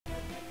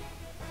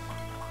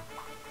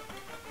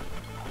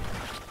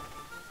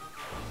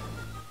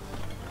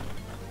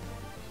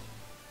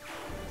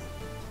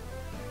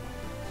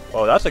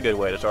Well, that's a good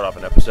way to start off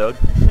an episode.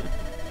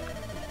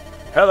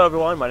 Hello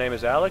everyone, my name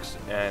is Alex,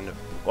 and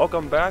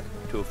welcome back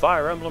to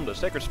Fire Emblem The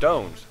Sacred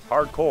Stones,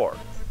 Hardcore.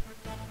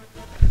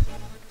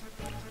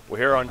 We're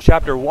here on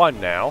Chapter 1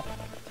 now,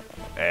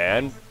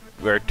 and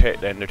they're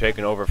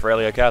taking over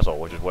Eirika Castle,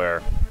 which is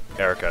where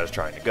Eirika is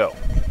trying to go.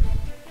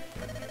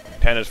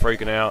 Ten is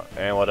freaking out,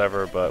 and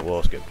whatever, but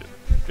we'll skip it.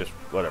 Just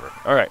whatever.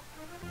 Alright.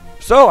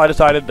 So, I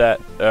decided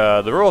that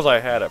the rules I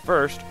had at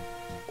first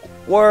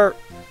were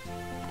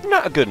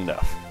not good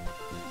enough.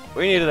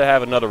 We needed to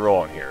have another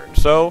role in here. And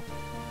so,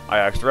 I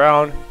asked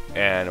around,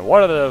 and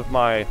one of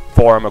my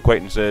forum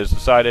acquaintances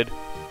decided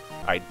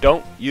I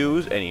don't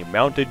use any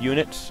mounted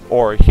units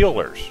or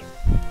healers.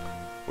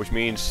 Which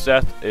means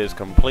Seth is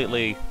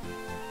completely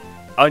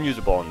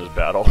unusable in this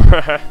battle.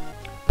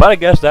 But I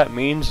guess that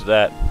means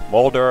that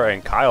Mulder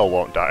and Kyle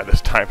won't die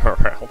this time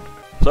around.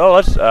 So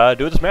let's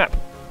do this map.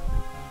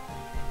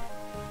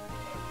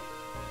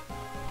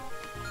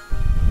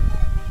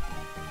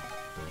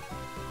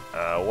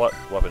 What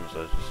weapons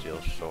does the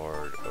steel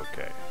sword?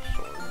 Okay,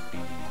 sword B.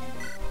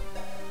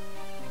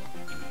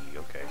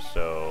 Okay,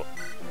 so...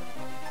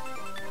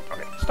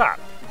 Okay, stop.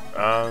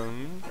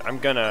 I'm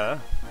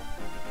gonna...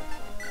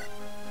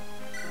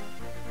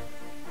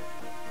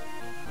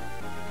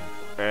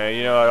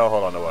 you know, I don't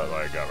hold on to what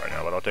I got right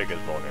now, but I'll take his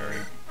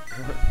vulnerary.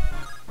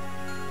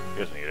 He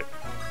doesn't need it.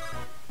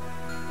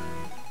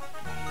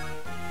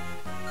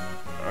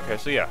 Okay,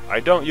 so yeah, I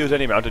don't use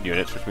any mounted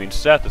units, which means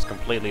Seth is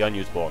completely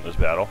unusable in this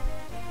battle.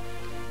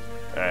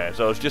 And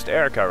so it's just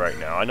Eirika right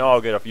now. I know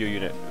I'll get a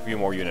few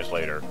more units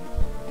later,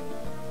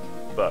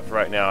 but for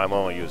right now I'm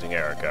only using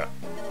Eirika.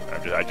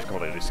 I just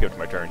completely skipped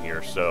my turn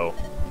here, so.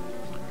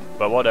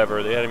 But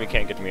whatever, the enemy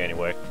can't get to me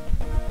anyway.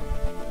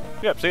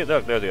 Yep, see,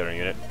 there's the other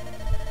unit.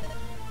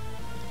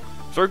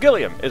 Sir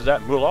Gilliam, is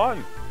that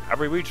Mulan? Have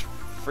we reached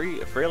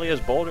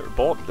Freilia's boulder?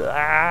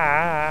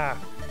 Aye,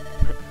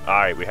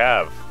 we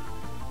have.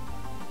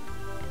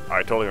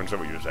 I totally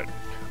understood what you just said.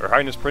 Her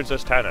Highness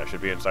Princess Tana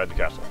should be inside the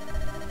castle.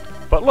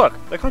 But look,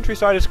 the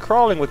countryside is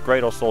crawling with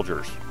great old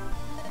soldiers.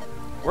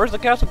 Where's the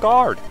castle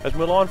guard? Has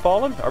Mulan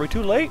fallen? Are we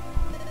too late?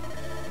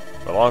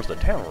 Mulan's the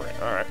town we're in,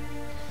 alright.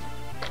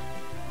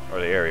 Or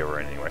the area we're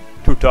in anyway.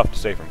 Too tough to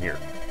say from here.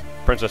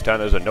 Princess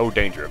Tana is in no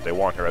danger if they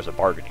want her as a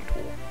bargaining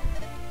tool.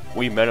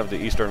 We men of the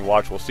Eastern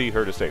Watch will see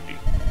her to safety.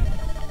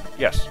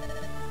 Yes.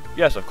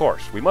 Yes, of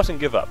course. We mustn't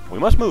give up. We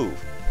must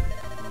move.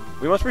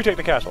 We must retake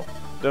the castle.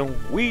 Then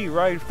we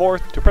ride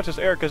forth to Princess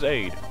Eirika's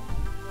aid.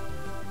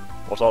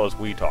 What's all this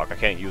we talk? I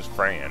can't use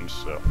Franz,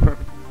 so...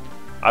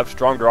 I have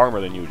stronger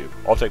armor than you do.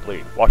 I'll take the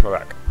lead. Watch my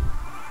back.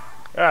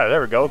 Ah, there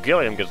we go.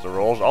 Gilliam gets the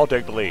rolls. I'll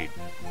take the lead.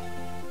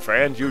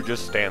 Franz, you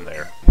just stand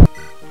there.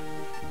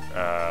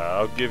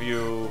 I'll give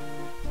you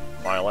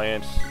my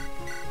lance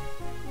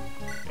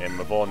and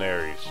my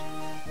vulneraries.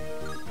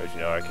 Because, you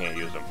know, I can't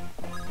use them.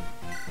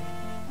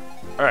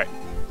 Alright.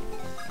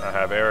 I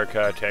have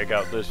Eirika take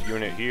out this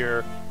unit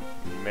here.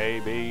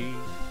 Maybe.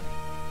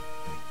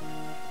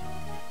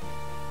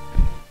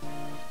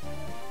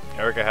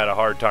 Eirika had a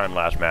hard time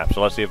last map,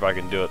 so let's see if I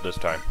can do it this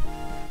time.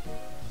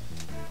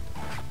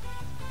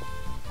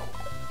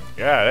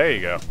 Yeah, there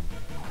you go.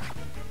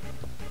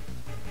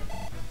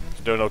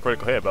 Still no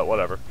critical hit, but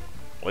whatever.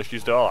 At least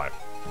she's still alive.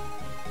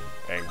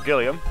 And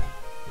Gilliam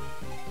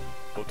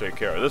will take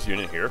care of this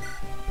unit here.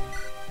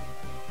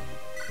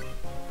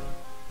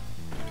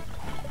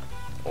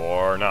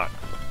 Or not.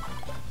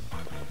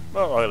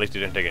 Well, at least he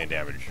didn't take any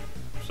damage.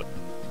 So.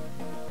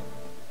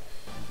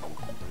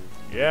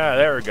 Yeah,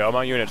 there we go.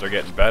 My units are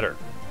getting better.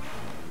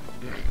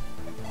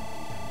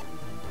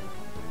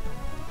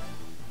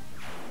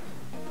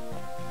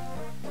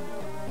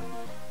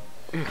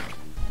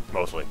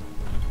 Mostly.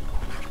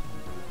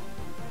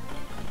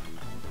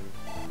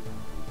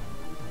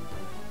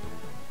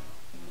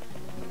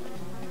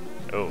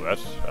 Oh,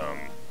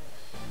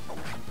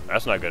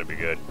 that's not gonna be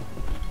good.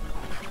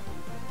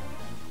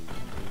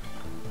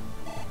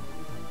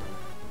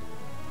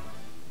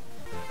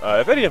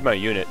 If any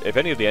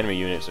of the enemy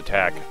units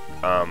attack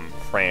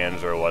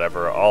Franz or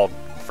whatever,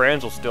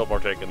 Franz will still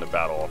partake in the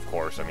battle, of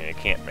course. I mean, I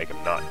can't make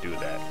him not do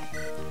that.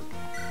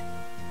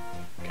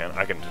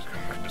 I can just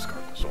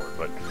discard the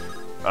sword,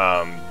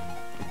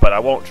 but I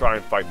won't try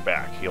and fight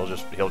back. He'll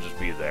just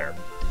be there.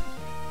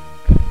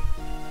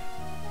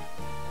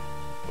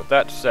 With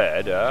that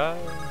said,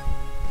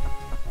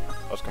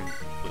 let's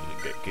completely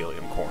get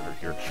Gilliam cornered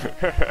here.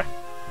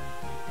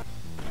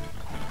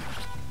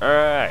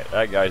 Alright,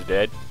 that guy's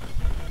dead.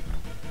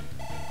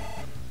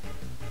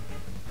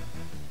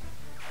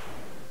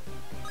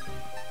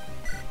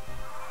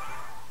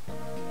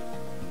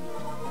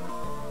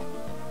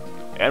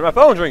 And my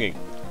phone's ringing!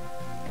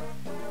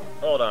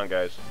 Hold on,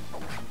 guys.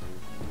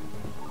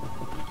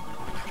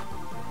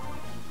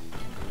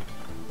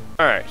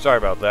 Alright, sorry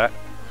about that.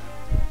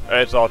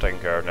 It's all taken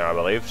care of now, I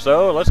believe.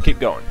 So, let's keep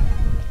going.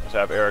 Let's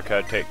have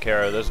Eirika take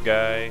care of this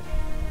guy.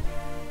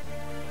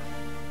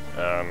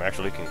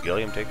 Actually, can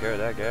Gilliam take care of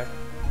that guy?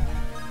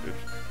 Oops.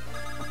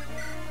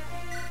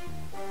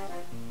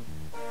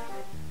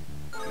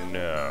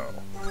 No.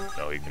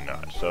 No, he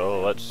cannot.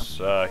 So let's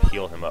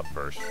heal him up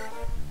first.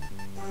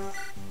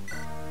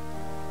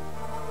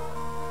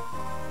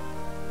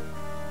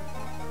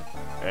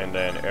 And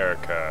then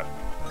Eirika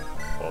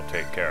will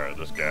take care of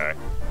this guy.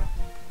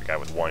 The guy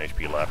with 1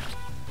 HP left.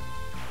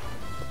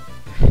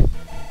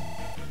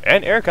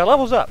 And Eirika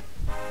levels up.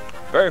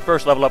 Very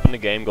first level up in the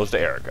game goes to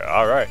Eirika.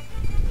 Alright.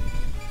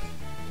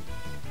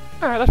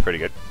 Alright, that's pretty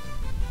good.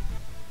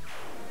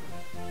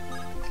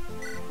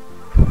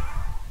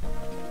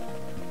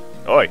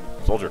 Oi,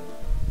 soldier.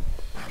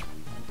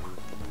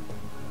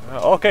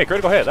 Okay,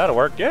 critical hit. That'll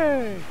work.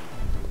 Yay!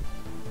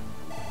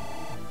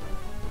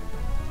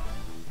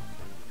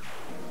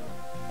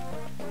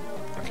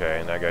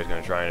 Okay, and that guy's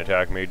gonna try and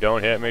attack me.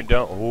 Don't hit me.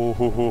 Don't. Ooh,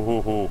 hoo, hoo,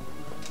 hoo, hoo.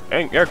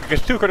 And Eirika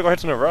gets 2 critical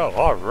hits in a row.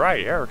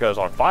 Alright, Eirika is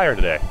on fire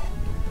today.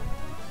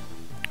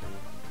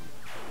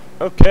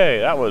 Okay,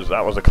 that was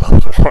a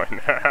close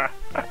one.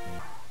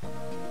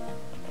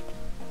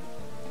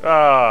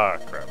 Ah,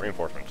 crap.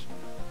 Reinforcements.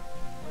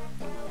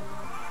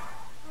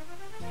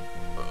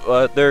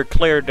 But they're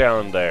clear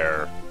down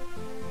there.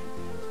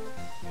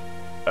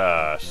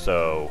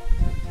 So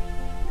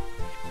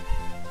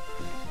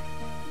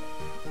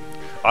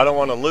I don't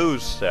want to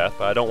lose Seth,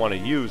 but I don't want to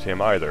use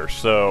him either,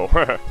 so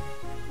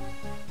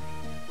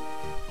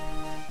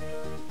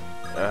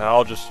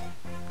I'll just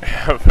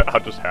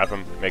have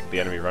him make the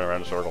enemy run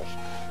around in circles.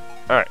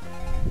 Alright.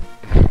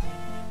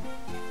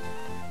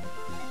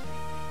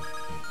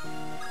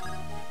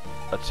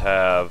 Let's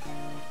have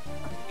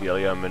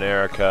Gilliam and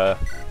Eirika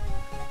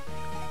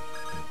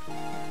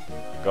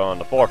go on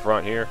the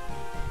forefront here.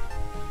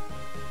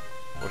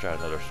 Wish I had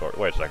another sword.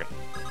 Wait a second.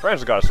 France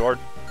has got a sword.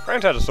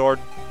 France has a sword.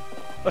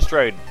 Let's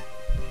trade.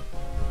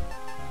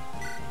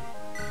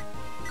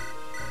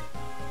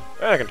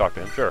 And I can talk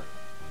to him, sure.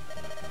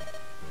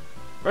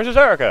 Princess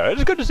Eirika, it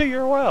is good to see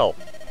you're well.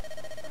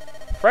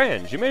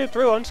 Franz, you made it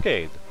through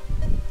unscathed.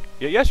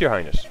 Yes, your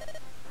highness.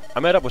 I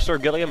met up with Sir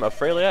Gilliam of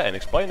Frelia and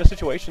explained the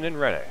situation in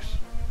Rennes.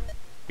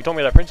 He told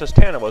me that Princess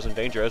Tana was in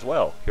danger as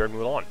well, here in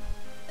Mulan.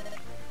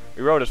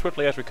 We rode as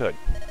swiftly as we could.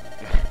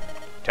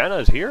 Tana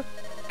is here?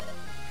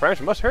 France,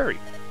 we must hurry.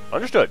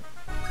 Understood.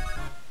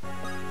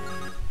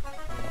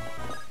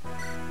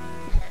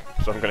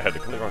 So I'm gonna have to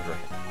clear on drain.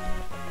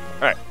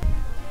 Alright.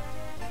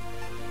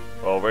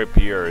 Well,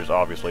 Rapier is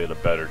obviously the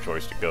better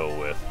choice to go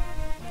with.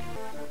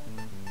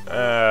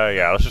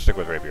 Yeah, let's just stick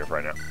with Rapier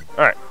for right now.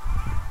 Alright.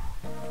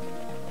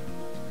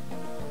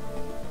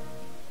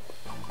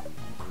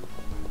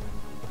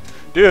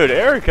 Dude,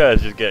 Eirika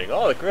is just getting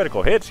all the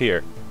critical hits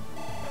here.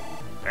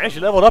 And she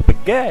leveled up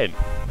again.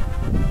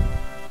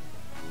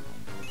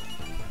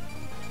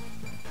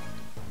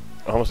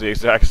 Almost the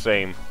exact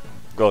same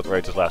growth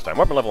rates as last time.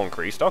 Weapon level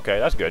increased. Okay,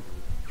 that's good.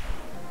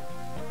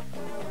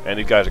 And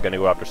these guys are gonna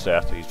go after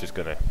Seth. He's just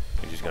gonna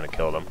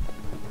kill them.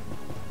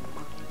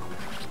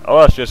 Oh,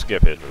 let's just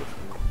skip his move.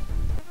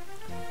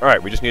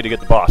 Alright, we just need to get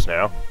the boss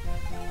now.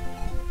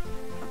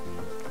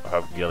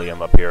 I'll have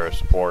Gilliam up here as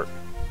support.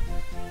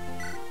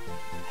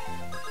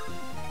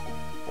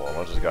 Well,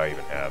 what does this guy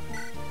even have?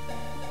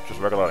 Just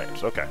regular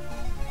lance, okay.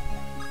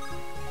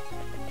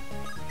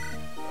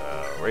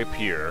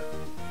 Rapier,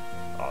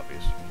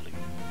 obviously.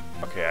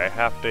 Okay, I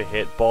have to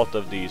hit both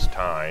of these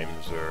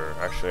times, or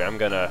actually I'm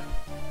gonna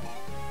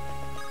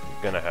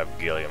have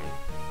Gilliam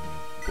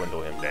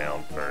dwindle him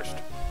down first.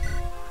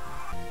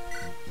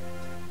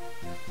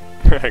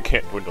 I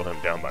can't dwindle him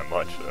down by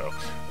much, though.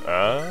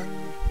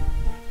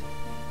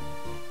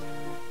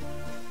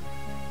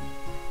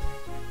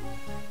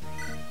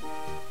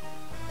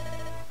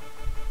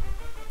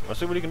 Let's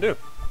see what he can do.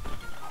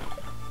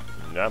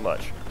 Not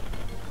much.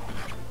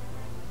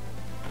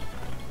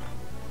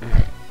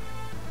 I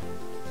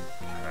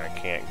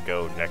can't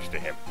go next to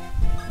him.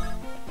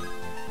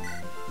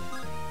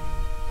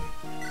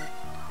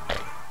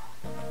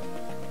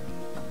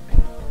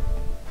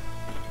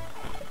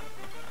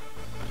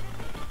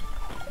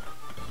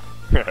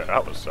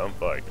 That was some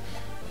fight.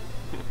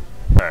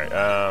 Alright,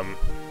 I'm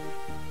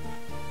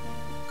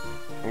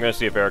gonna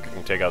see if Eirika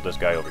can take out this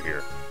guy over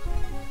here.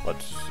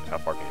 Let's... how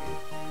far can he move?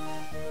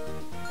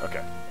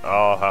 Okay.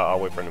 I'll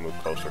wait for him to move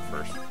closer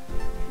first.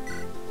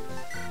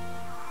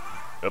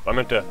 Yep, I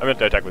meant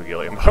to attack with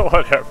Gilliam, but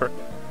whatever.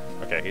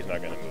 Okay, he's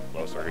not gonna move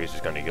closer, he's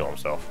just gonna heal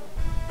himself.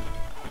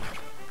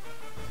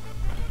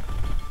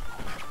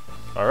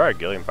 Alright,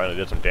 Gilliam finally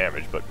did some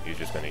damage, but he's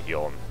just gonna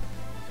heal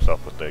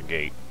himself with the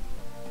gate.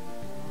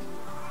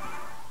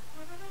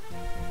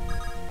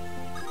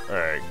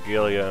 Alright,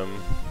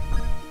 Gilliam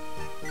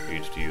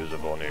needs to use a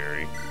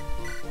Vulnerary.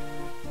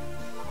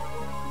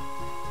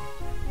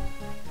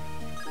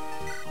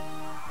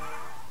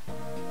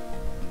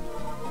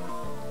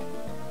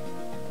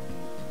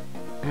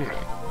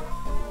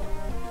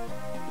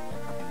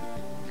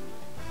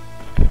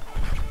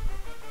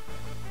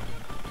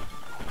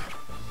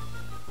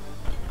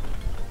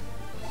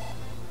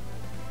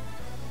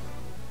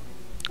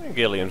 And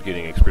Gilliam's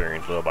getting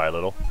experience little by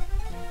little.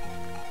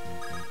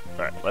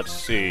 Alright, let's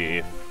see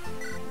if...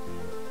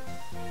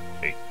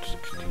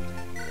 816,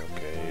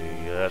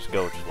 okay, let's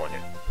go with just one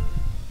hit.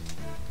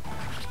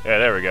 Yeah,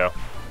 there we go.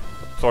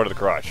 Sword of the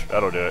Crotch.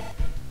 That'll do it.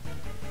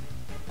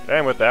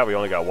 And with that, we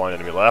only got one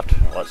enemy left.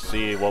 Let's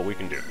see what we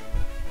can do.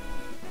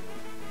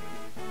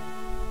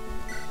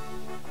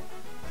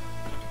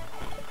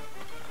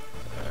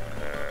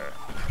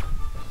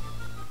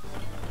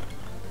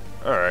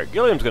 Alright,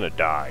 Gilliam's gonna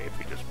die if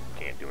he just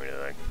can't do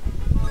anything.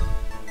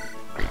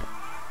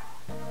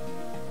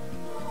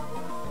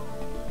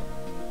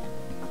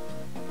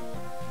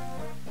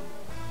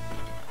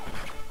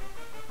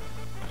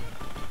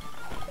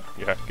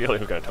 Yeah,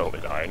 Gilliam's gonna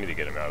totally die. I need to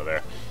get him out of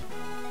there.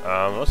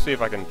 Let's see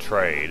if I can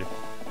trade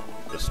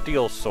the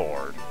steel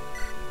sword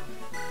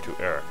to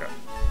Eirika.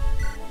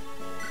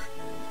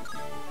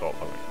 Oh, okay.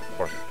 Of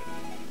course it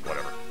did.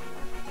 Whatever.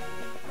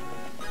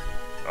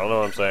 I don't know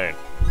what I'm saying.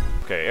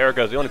 Okay,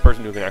 Eirika is the only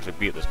person who can actually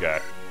beat this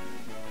guy.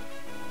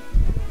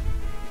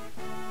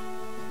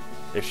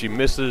 If she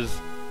misses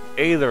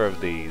either of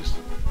these,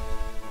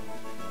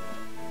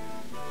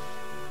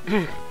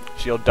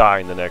 she'll die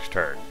in the next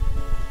turn.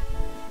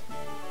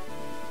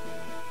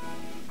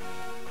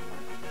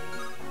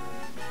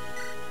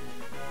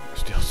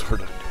 Steel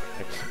sword doesn't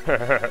do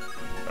anything.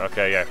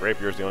 Okay, yeah,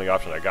 Rapier's the only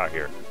option I got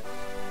here.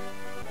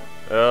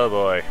 Oh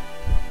boy.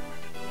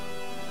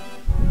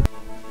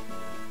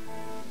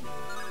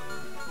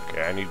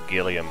 Okay, I need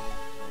Gilliam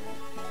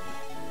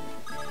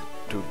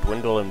to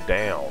dwindle him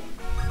down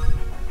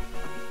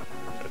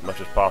as much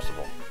as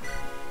possible.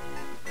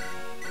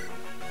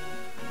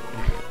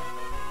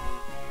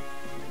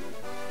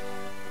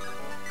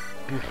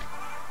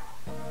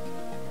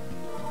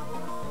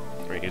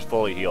 I mean, he's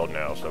fully healed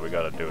now, so we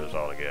gotta do this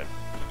all again.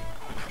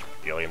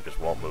 Gilliam just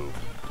won't move.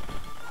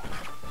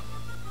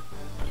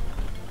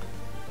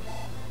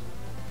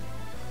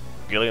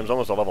 Gilliam's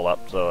almost a level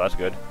up, so that's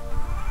good.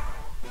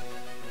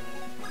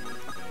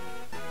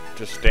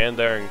 Just stand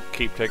there and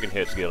keep taking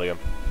hits, Gilliam.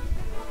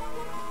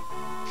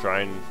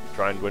 Try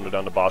and dwindle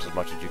down the boss as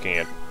much as you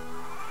can.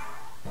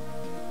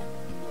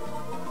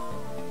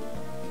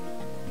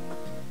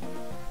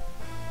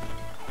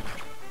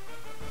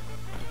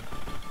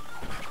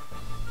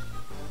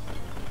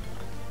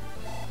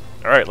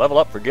 Alright, level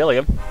up for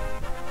Gilliam.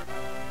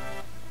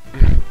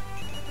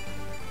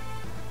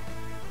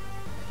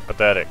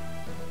 Pathetic.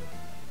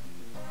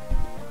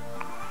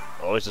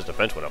 Well, at least his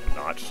defense went up a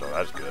notch, so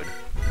that's good.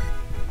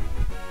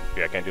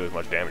 Yeah, I can't do as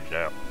much damage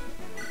now.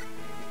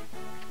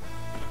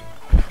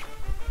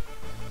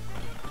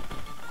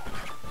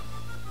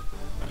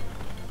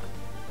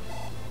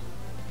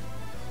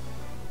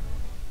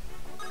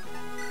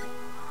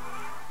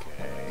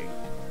 Okay.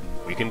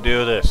 We can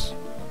do this.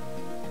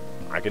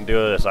 I can do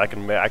this. I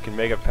can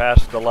make it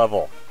past the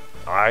level.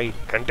 I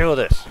can do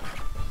this.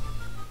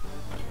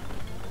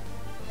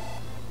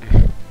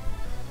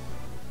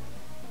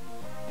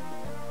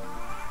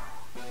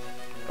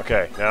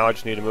 Okay, now I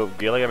just need to move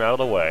Gilliam out of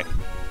the way.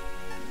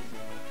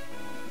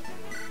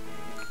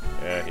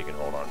 Yeah, he can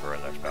hold on for our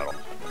next battle.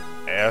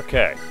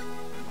 Okay.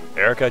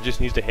 Eirika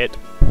just needs to hit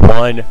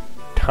one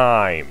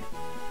time.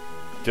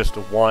 Just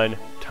one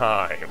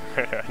time.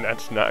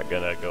 That's not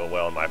gonna go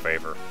well in my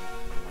favor.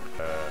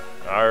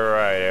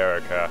 Alright,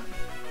 Eirika.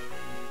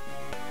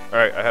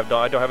 Alright, I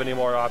don't have any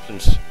more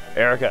options.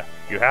 Eirika,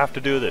 you have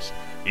to do this.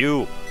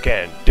 You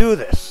can do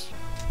this.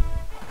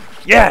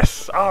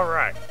 Yes!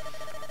 Alright.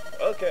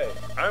 Okay,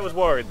 I was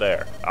worried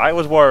there. I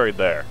was worried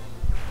there.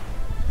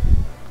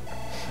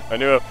 I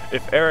knew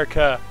if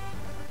Eirika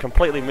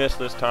completely missed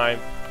this time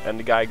and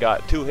the guy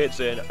got 2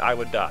 hits in, I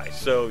would die.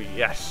 So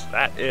yes,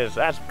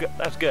 that's good.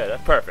 That's good.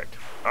 That's perfect.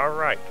 All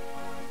right.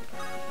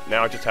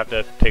 Now I just have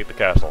to take the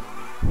castle.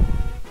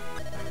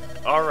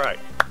 All right.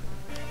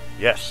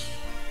 Yes.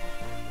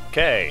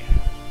 Okay.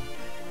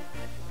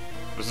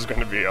 This is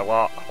going to be a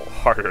lot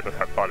harder than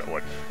I thought it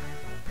would.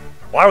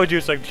 Why would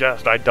you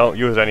suggest I don't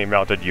use any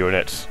mounted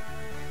units?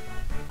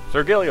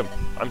 Sir Gilliam,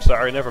 I'm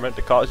sorry I never meant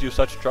to cause you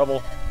such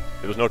trouble.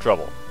 It was no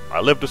trouble. I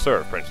live to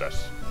serve,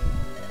 Princess.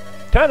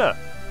 Tana!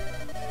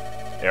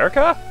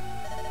 Eirika?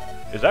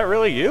 Is that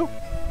really you?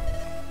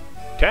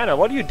 Tana,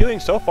 what are you doing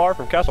so far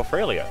from Castle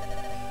Frelia?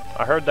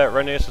 I heard that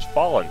Renius has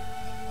fallen.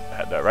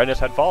 That Renius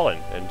had fallen,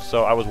 and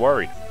so I was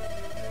worried.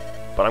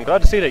 But I'm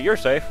glad to see that you're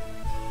safe.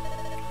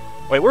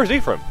 Wait, where's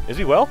Ephraim? Is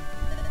he well?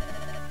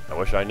 I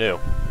wish I knew.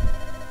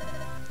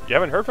 You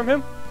haven't heard from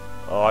him?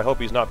 Oh, I hope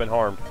he's not been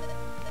harmed.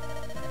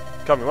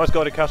 Come, we must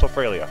go to Castle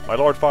Frelia. My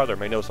Lord Father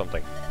may know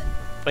something.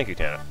 Thank you,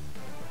 Tana.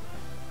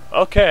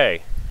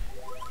 Okay.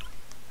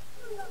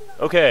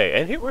 Okay,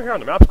 and we're here on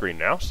the map screen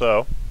now,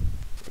 so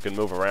we can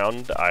move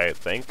around, I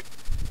think.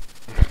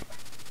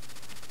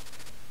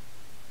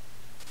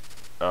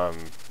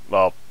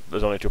 Well,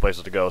 there's only 2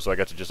 places to go, so I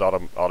guess it just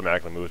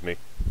automatically moves me.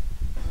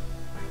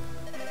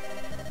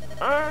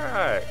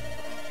 Alright.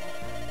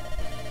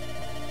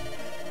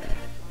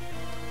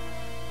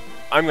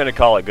 I'm gonna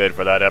call it good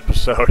for that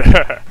episode.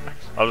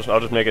 I'll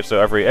just make it so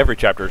every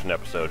chapter is an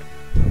episode,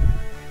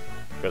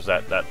 because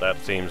that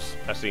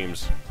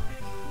seems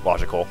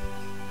logical.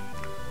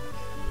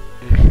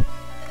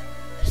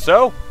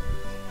 So,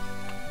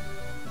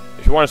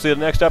 if you want to see the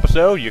next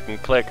episode, you can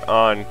click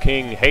on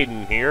King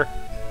Hayden here.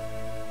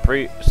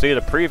 see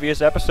the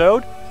previous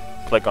episode,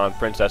 click on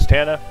Princess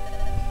Tana.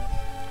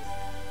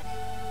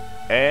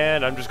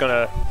 And I'm just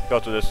gonna go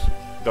through this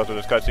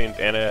cutscene.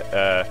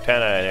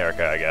 Tana and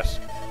Eirika, I guess.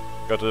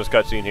 Go through this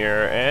cutscene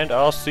here, and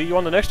I'll see you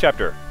on the next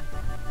chapter.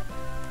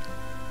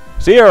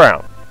 See you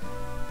around.